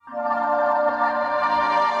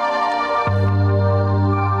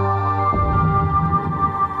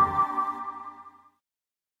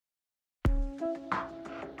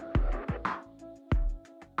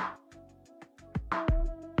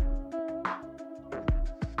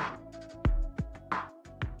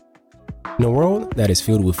In a world that is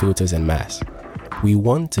filled with filters and masks, we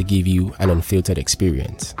want to give you an unfiltered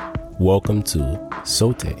experience. Welcome to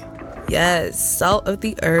Sote. Yes, Salt of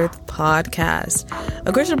the Earth podcast,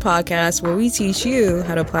 a Christian podcast where we teach you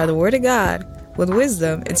how to apply the Word of God with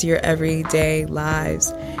wisdom into your everyday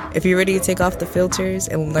lives. If you're ready to take off the filters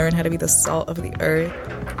and learn how to be the salt of the earth,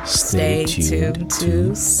 stay tuned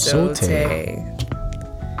to Sote.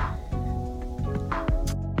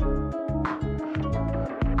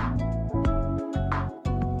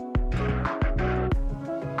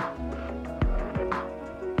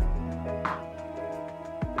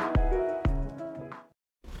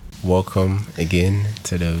 Welcome again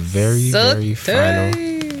to the very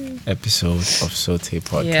final episode of Sote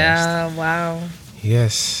podcast. Yeah, wow.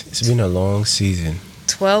 Yes, it's been a long season.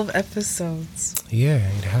 12 episodes. Yeah,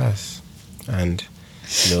 it has. And,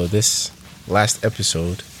 this last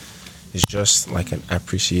episode is just like an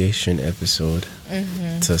appreciation episode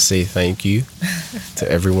to say thank you to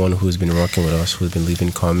everyone who's been rocking with us, who's been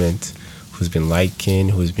leaving comments, who's been liking,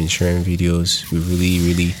 who's been sharing videos. We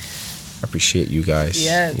really appreciate you guys.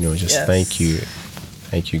 Yes, Thank you.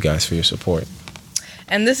 Thank you guys for your support.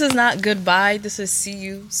 And this is not goodbye. This is see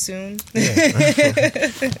you soon.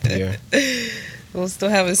 Yeah. We'll still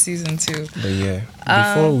have a season 2. But yeah,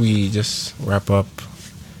 before we just wrap up,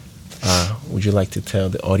 would you like to tell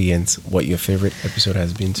the audience what your favorite episode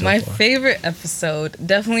has been so far? My favorite episode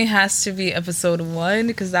definitely has to be episode 1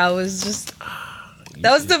 because that was just...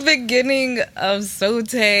 that was the beginning of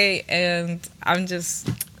Sote, and I'm just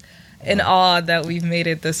in awe that we've made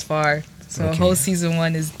it this far. So Okay. whole season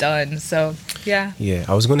 1 is done. So yeah. Yeah,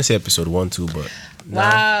 I was going to say episode 1 too, but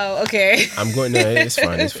Wow. Okay. I'm going. No, it's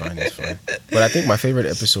fine. But I think my favorite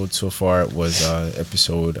episode so far was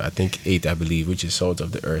episode 8, I believe, which is Salt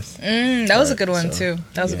of the Earth. That was a good one too.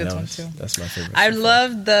 That's That's my favorite. I so far.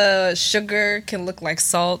 love the sugar can look like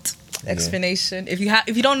salt explanation. If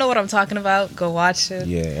you don't know what I'm talking about, go watch it.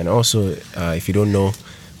 Yeah, and also if you don't know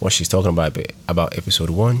what she's talking about episode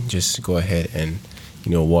 1, just go ahead and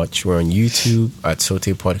watch. We're on YouTube at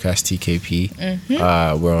Sote Podcast TKP.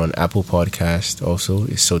 We're on Apple Podcast also.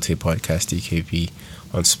 It's Sote Podcast TKP.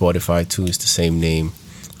 On Spotify too, it's the same name.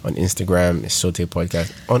 On Instagram, it's Sote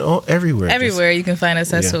Podcast. Everywhere. Everywhere you can find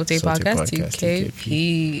us at Sote Sote Podcast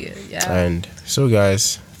TKP. Yeah. And so,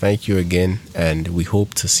 guys, thank you again, and we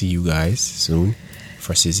hope to see you guys soon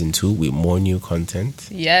for season 2 with more new content.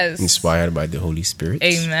 Yes. Inspired by the Holy Spirit.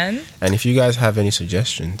 Amen. And if you guys have any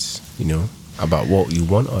suggestions, about what you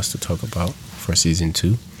want us to talk about for season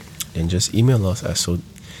 2, then just email us at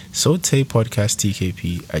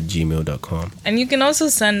sotepodcasttkp@gmail.com. And you can also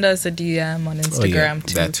send us a DM on Instagram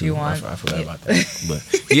too if you want. I forgot about that. But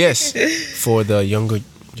yes, for the younger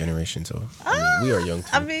generation, so we are young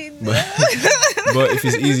too. But if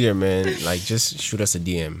it's easier, man, just shoot us a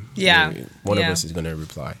DM. Yeah. One of us is gonna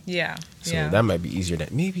reply. Yeah. So that might be easier.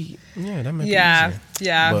 That might be easier.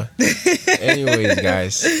 Yeah. But anyways,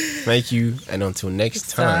 guys, thank you, and until next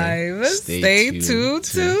time, stay tuned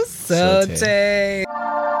to Sote.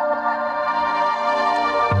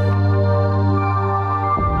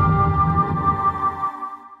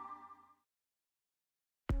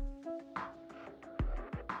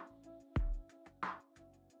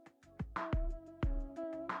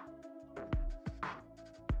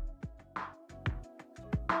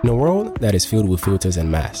 In a world that is filled with filters and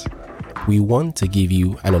masks, we want to give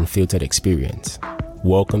you an unfiltered experience.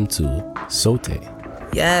 Welcome to Sote.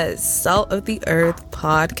 Yes, Salt of the Earth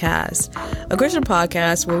podcast, a Christian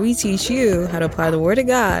podcast where we teach you how to apply the Word of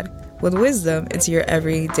God with wisdom into your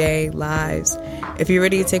everyday lives. If you're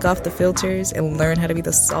ready to take off the filters and learn how to be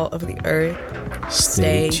the salt of the earth,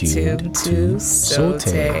 stay tuned to Sote.